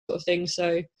of thing.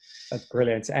 So that's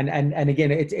brilliant. And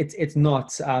again, it's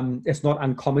not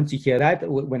uncommon to hear that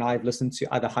when I've listened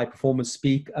to other high performers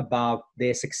speak about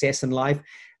their success in life.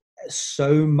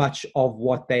 So much of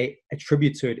what they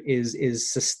attribute to it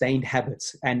is sustained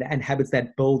habits and habits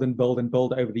that build and build and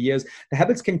build over the years. The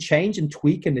habits can change and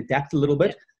tweak and adapt a little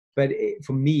bit, but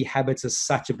for me, habits is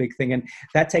such a big thing, and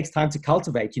that takes time to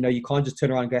cultivate. You know, you can't just turn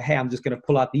around and go, hey, I'm just going to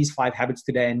pull out these 5 habits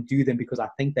today and do them because I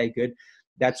think they're good.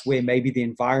 That's where maybe the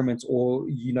environment, or,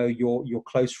 you know, your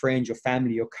close friends, your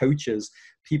family, your coaches,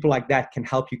 people like that can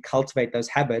help you cultivate those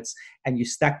habits, and you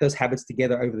stack those habits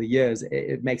together over the years.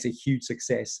 It makes a huge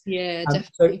success. Yeah,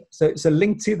 definitely. So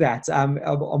linked to that, I'm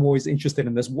always interested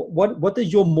in this. What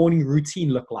does your morning routine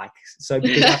look like? So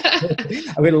because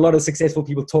I've heard a lot of successful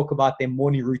people talk about their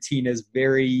morning routine as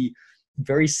very,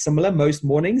 very similar most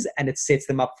mornings, and it sets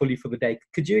them up fully for the day.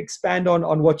 Could you expand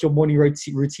on what your morning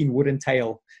routine would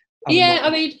entail? Yeah, I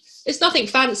mean, it's nothing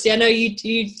fancy. I know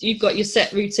you've got your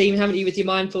set routine, haven't you, with your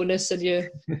mindfulness and your,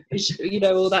 you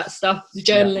know, all that stuff, the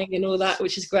journaling and all that,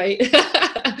 which is great.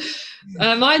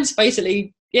 Mine's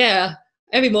basically,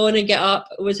 every morning get up,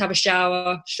 always have a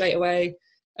shower straight away,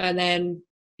 and then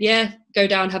go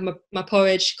down, have my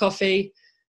porridge, coffee,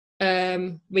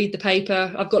 read the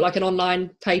paper. I've got like an online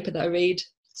paper that I read,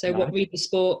 so read the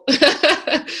sport.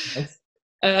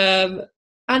 Nice.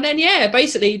 And then,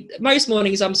 basically most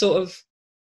mornings I'm sort of,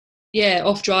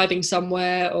 off driving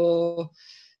somewhere, or,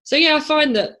 so I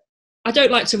find that I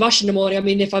don't like to rush in the morning. I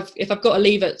mean, if I've got to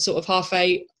leave at sort of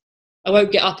 8:30, I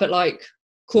won't get up at like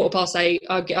 8:15.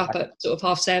 I'll get up at sort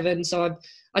of 7:30. So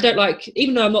I don't like,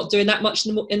 even though I'm not doing that much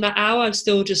in that hour, I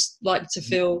still just like to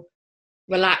feel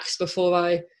relaxed before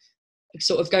I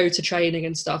sort of go to training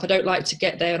and stuff. I don't like to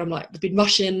get there and I'm like, I've been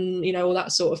rushing, you know, all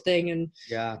that sort of thing. And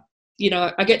you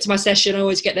know, I get to my session, I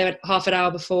always get there half an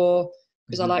hour before,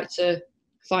 because I like to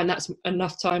find that's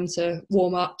enough time to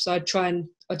warm up. So I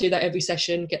do that every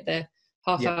session, get there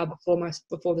half hour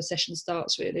before the session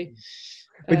starts, really.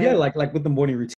 But like with the morning routine,